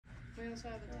also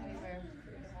have a teddy bear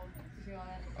for you to hold if you want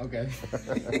it. Okay.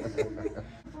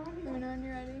 Let me know when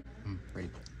you're ready. Ready.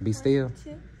 Be still. 1,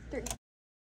 2, 3.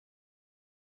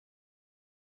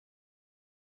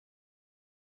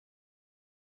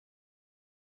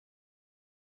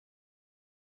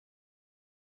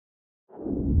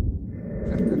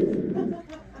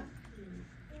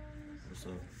 What's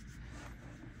up?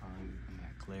 I'm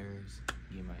at Claire's,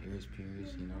 get my ears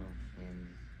pierced, you know, and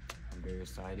I'm very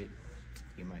excited to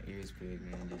get my ears pierced,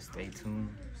 man. Just stay tuned,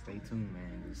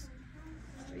 man. Just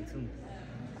stay tuned.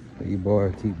 You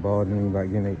boys keep bothering me about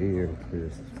getting their ears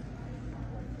pierced.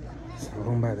 So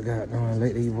I'm about to goddamn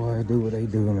let these boys do what they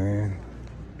do, man.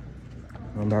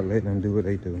 I'm about to let them do what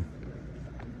they do.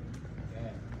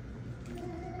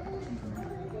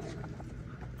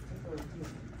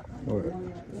 What?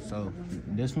 So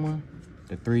this one,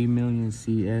 the 3 million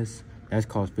CS, that's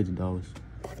cost $50.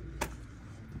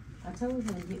 I told him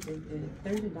to get the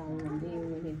 $30 and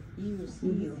then when he was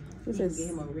healed, he gave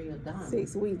him a real diamond.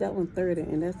 6 weeks, that one's 30,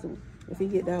 and that's the, if he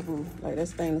get that one, like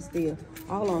that's stainless steel.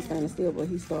 All on stainless steel, but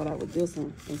he started out with this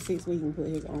one. In 6 weeks, he can put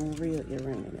his own real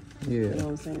earring in it. Yeah. You know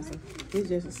what I'm saying? So it's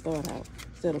just a start out.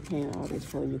 Instead of paying all this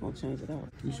for, you're gonna change it out.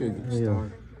 You should get Yeah.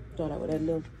 started. Start out with that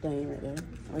little thing right there.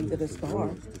 Or you get the star.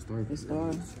 The star.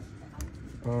 I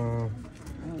don't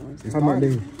know. How much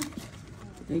they?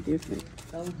 They different.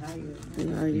 Those higher. They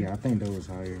higher. Yeah, I think those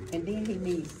higher. And then he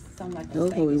needs something like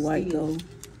Those will be white steel gold.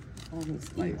 on his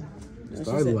skin. That's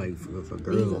Started just like for These are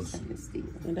girls. stainless steel.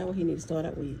 and that's what he need to start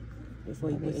out with before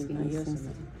you put anything else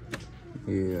in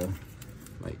it. Yeah.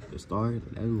 Like the star,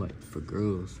 that was like for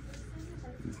girls.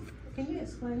 Can you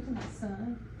explain to my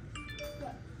son?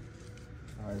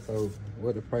 All right, so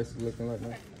what the price is looking like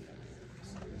now?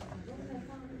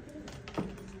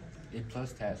 It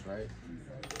plus tax, right?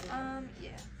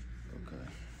 Yeah. Okay.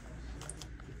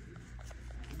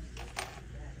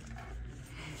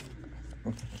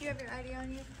 Do you have your ID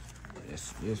on you?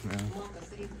 Yes, ma'am. Uncle,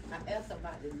 see, I asked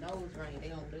about the nose ring. They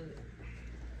don't do it.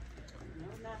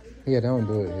 Yeah, they don't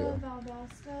do it The here.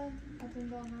 Valdosta, up in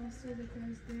Valdosta,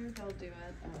 because they'll do it.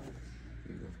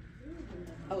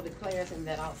 Oh, the Claire's in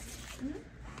that office.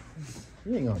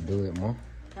 You ain't gonna do it, Mom.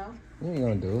 Huh? You ain't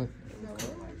gonna do it.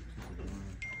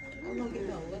 I'm gonna get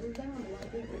them little down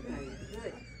like that.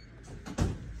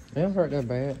 It don't hurt that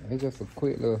bad. It's just a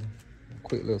quick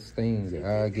little sting.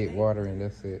 Your eye get water and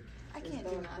that's it. I can't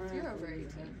do math. You're over 18,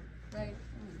 right?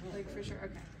 Like for sure.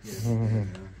 Okay.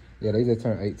 Yeah, they just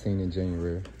turned 18 in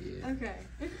January. Okay.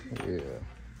 Yeah.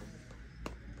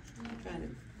 I'm trying to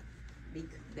be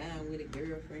down with a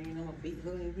girlfriend. I'm gonna beat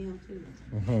her and him too.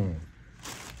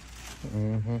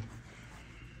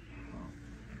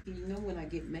 You know when I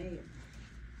get mad.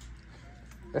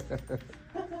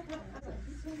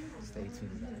 Stay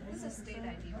tuned. This is state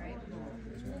ID, right?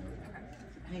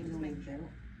 I ain't gonna make that.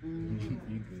 You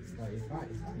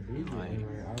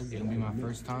good. It'll be my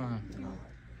first time.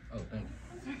 Oh, thank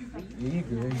you. Yeah, you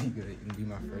good. It'll be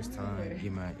my first time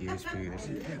get my ears pierced.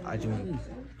 I joined.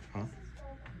 Huh?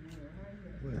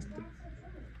 That's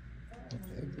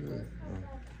good.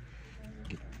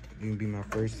 It'll be my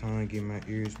first time getting my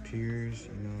ears pierced.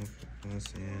 You know what I'm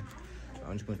saying?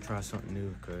 I'm just gonna try something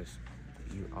new because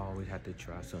you always have to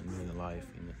try something new in life.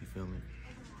 You feel me?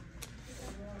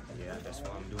 Yeah, that's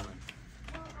what I'm doing.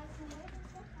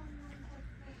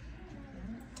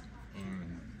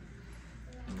 And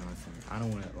you know what I'm saying? I don't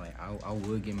want to like. I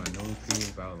would get my nose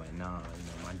pierced, but I was like, nah. You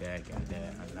know, my dad got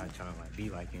that. I'm not trying to like be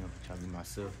like him. I'm trying to be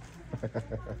myself.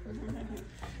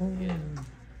 Yeah.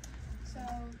 So,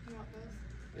 you want both?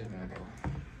 Yeah, man.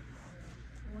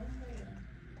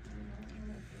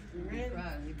 Yeah,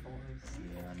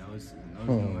 I know it's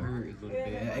gonna hurt a little bit.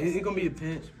 It's gonna be a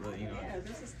pinch, but you know. Yeah,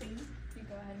 this is Steve. You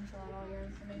go ahead and fill out all your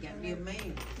information. Got me a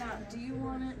man. Now, do you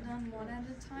want it done one at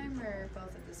a time or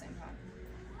both at the same time?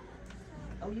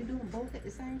 Oh, you doing both at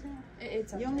the same time?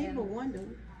 It's up You to don't need him. but one, do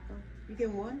you? You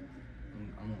get one?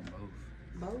 I'm on both.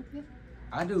 Both? Yeah.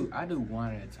 I do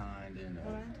one at a time, then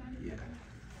One at a time? yeah.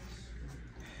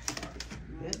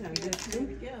 That's how you just do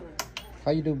together.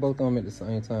 How you do both of them at the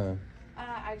same time?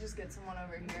 I just get someone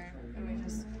over here and we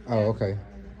just. Oh, okay.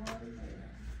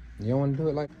 You don't want to do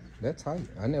it like that tight.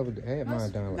 I never had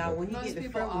mine done like Now, that. when he Most get the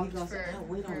people front one, he opt gonna for, say, oh,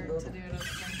 wait on to the do other. it at the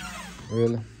same time.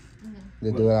 Really?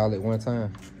 They do it all at one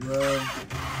time. Well,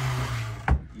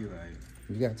 you're right.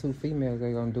 You got two females,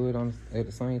 they gonna do it at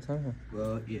the same time.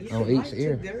 Well, yeah. You On should each like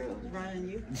ear. two girls around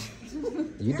you.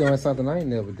 You doing something I ain't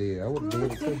never did. I would have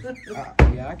did it too.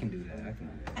 Yeah, I can do that. I can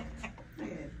do that.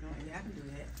 Yeah, I can do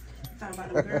that. Talking about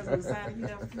the girls on the side, you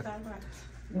know what you talking about?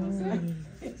 You know what I'm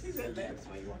saying? She said that's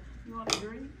what you want to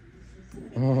agree?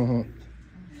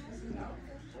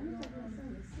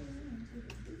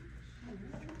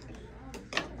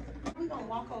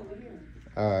 walk over here.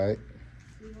 All right.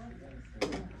 I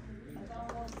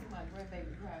don't want to see my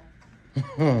grandbaby cry.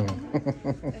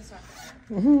 It's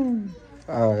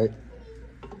not. All right.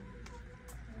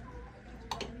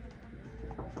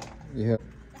 Yeah.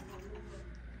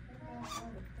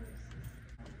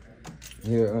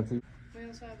 Yeah, auntie. We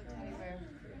also have a teddy bear.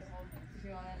 If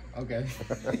you want it. Okay.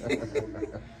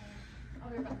 I'll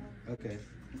be right back. Okay.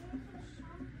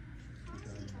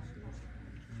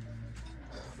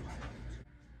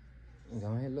 Go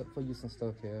ahead, look for you some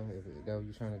stuff, yeah. If that's what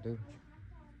you're trying to do.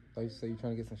 Thought you said you're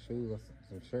trying to get some shoes or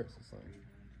some shirts or something.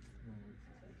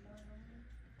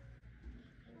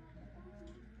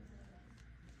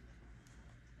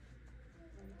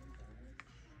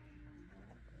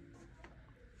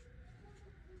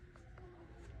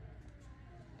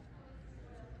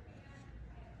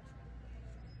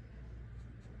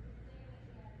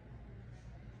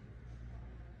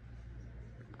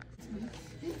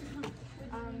 We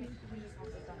just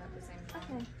want it done at the same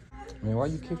time. Man, why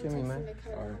you kicking me, man?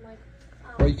 Sorry.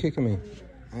 Why you kicking me?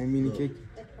 I ain't mean to kick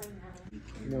you.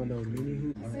 You know those mini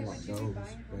hoops? I don't like those,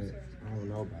 but I don't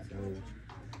know about those.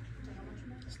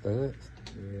 Studs?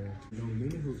 Yeah. No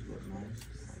mini hoops look nice.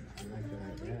 I like it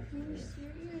like that. You pierced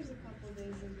your ears a couple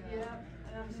days ago. Yeah,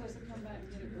 and I'm supposed to come back and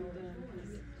get it rolled in.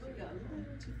 We got a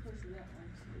little too close to that one.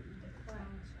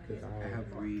 Cause I have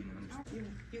read and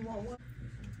I'm You want what?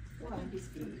 Why? He's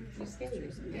scared. You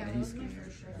scared? yeah, he's scared.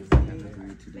 He's I have scared.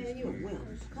 agreed to this. Man, you a wimp.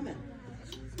 Come out.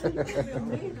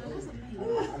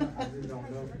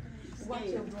 Watch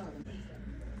your brother.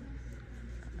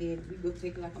 Then we go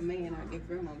take like a man out there,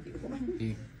 grandma get one.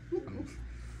 He, ooh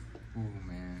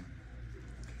man.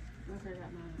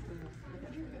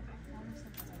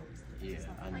 Yeah,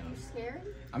 I know. Are you scared?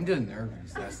 I'm just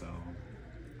nervous, that's all.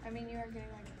 I mean, you are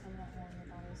getting like a permanent hole in your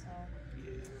body, so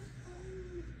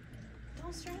Yeah.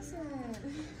 don't stress it.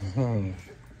 Hmm.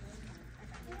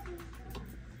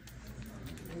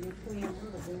 And your twin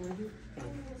brother going you.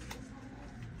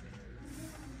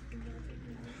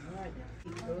 Alright,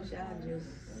 girls, y'all just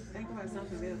think about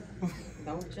something else.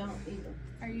 Don't jump either.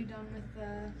 Are you done with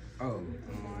the Oh,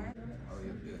 more? oh,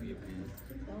 your pen.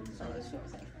 Don't show the short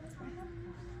side.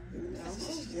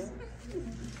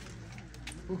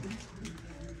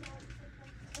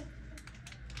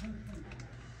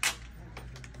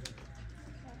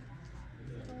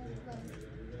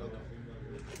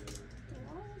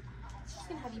 She's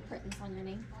gonna have you print this on your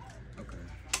name. Okay.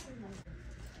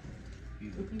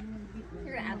 You,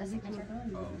 You're gonna add the signature.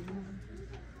 oh,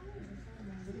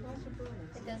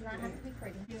 It does not have to be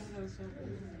pretty.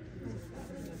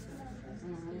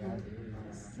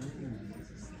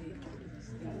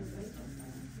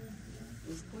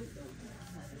 It's quick though.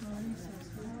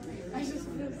 I just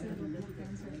want to say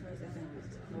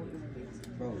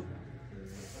bro.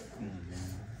 Come on,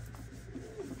 man.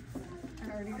 I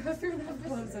already go through that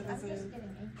close I'm just episode.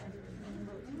 getting ink.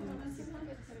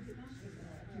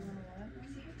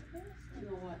 You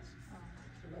know what?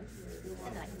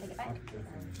 And then I can take it back.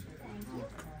 Thank you.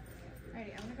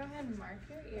 Alrighty, I'm gonna go ahead and mark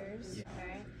your ears. Yeah.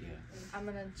 Okay. Yeah. I'm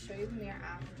gonna show you the mirror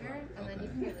after, and then you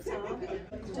can do this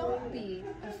after. Don't be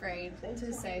afraid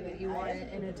to say that you want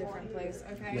it in a different place,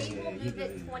 okay? We will move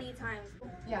it 20 times.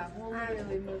 Yeah, we'll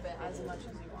literally move it as much as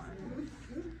you want.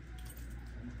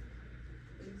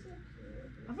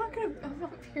 I'm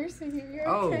not piercing you. You're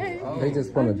Oh, okay. oh. They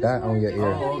just put a dot on your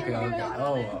ear Oh, okay, okay.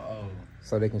 Oh, oh,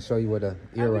 so they can show you where the I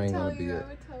would earring tell gonna be you. I at.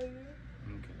 would tell you.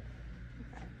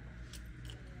 okay.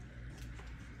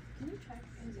 Can you check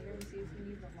his ear and see if you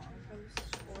need the long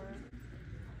post or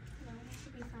No, it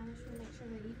should be fine. Just make sure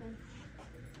they're even.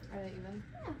 are they even?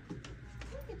 Yeah.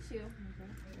 Look at you. Okay.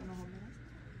 You wanna hold it?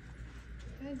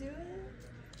 Can I do it?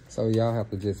 So y'all have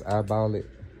to just eyeball it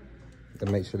to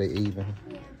make sure they even.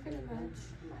 Yeah, pretty much.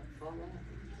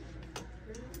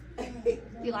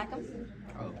 You like them?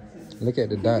 Oh, Look at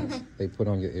the dots they put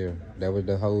on your ear. That where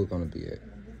the hole gonna be at.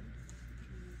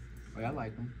 oh, I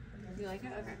like them. You like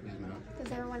it? Okay. Yes, ma'am.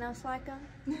 Does everyone else like them?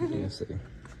 You see.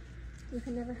 You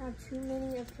can never have too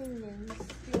many opinions.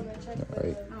 You wanna check the,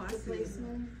 Alright. Oh, I the see.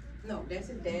 placement? No, that's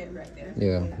his dad right there.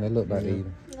 Yeah, that look like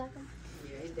even. You like them?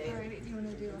 Yeah, his dad. Alrighty, do you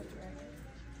wanna do left or right?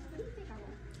 What do you think I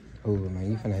want? Oh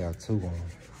man, you finna have two on. Are you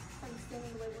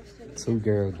standing the way we're standing? Two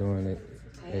girls doing it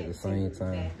at the same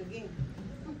time. Back again.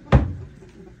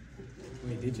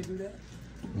 Wait, did you do that?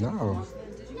 No.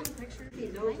 Did you get a picture?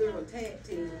 Those girls tag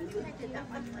team. I did that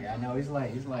one. Yeah, I know. It's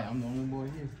like I'm the only boy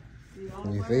here.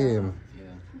 You feel me?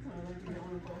 Yeah.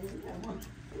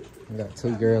 You got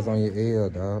two girls on your ear,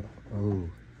 dog. Ooh.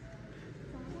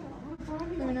 Let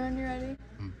me know when you're ready.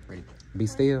 Ready. Be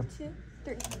still. 2,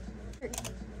 3.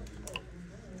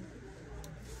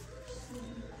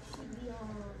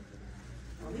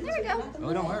 we go. Oh,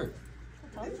 it don't hurt.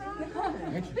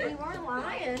 We weren't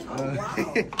lying.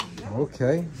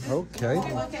 Okay. Like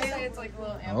I say, it's like a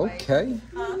little amp.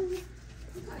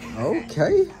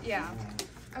 Okay. Yeah.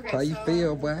 Okay, How you so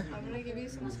feel, boy? I'm gonna give you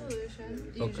some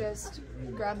solution. You just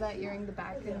grab that earring, the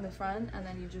back and the front, and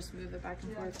then you just move it back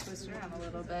and forth, twist it around a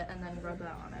little bit, and then rub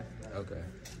that on it. Okay.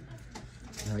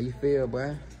 How you feel,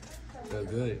 boy? Feel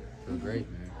good. Feel great,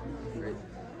 man. Great.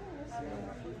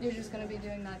 You're just gonna be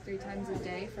doing that 3 times a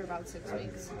day for about 6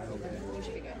 weeks. Okay. You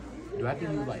should be good. Do I have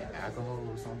to use like alcohol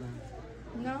or something?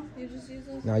 No, you just use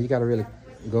this. No, you gotta really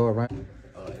go around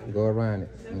it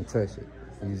and touch it.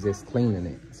 You just cleaning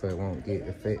it so it won't get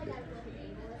affected.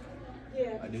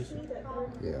 I do so.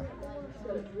 Yeah.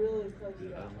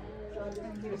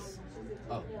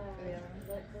 Oh.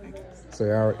 So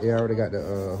you already got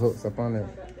the hooks up on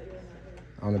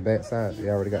the back side. You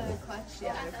already got The the. clutch,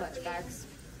 yeah, the clutch backs.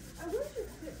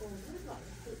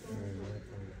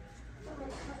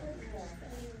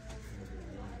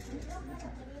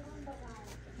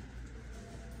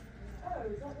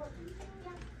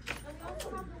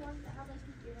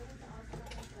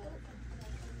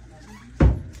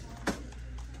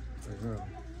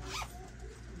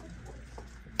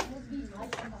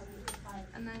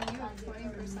 And then you have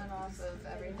 20% off of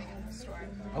everything in the store.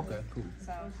 Okay, cool.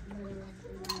 So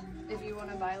if you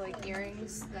want to buy like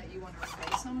earrings that you want to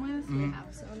replace them with, we have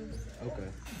some.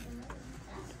 Okay.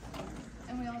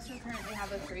 And we also currently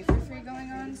have a 3 for 3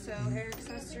 going on. So hair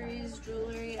accessories,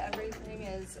 jewelry, everything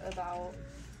is about,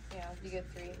 you get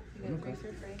 3. You get 3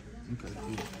 for free. Okay,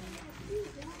 cool.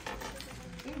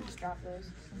 You can just drop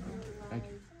those. Thank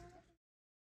you.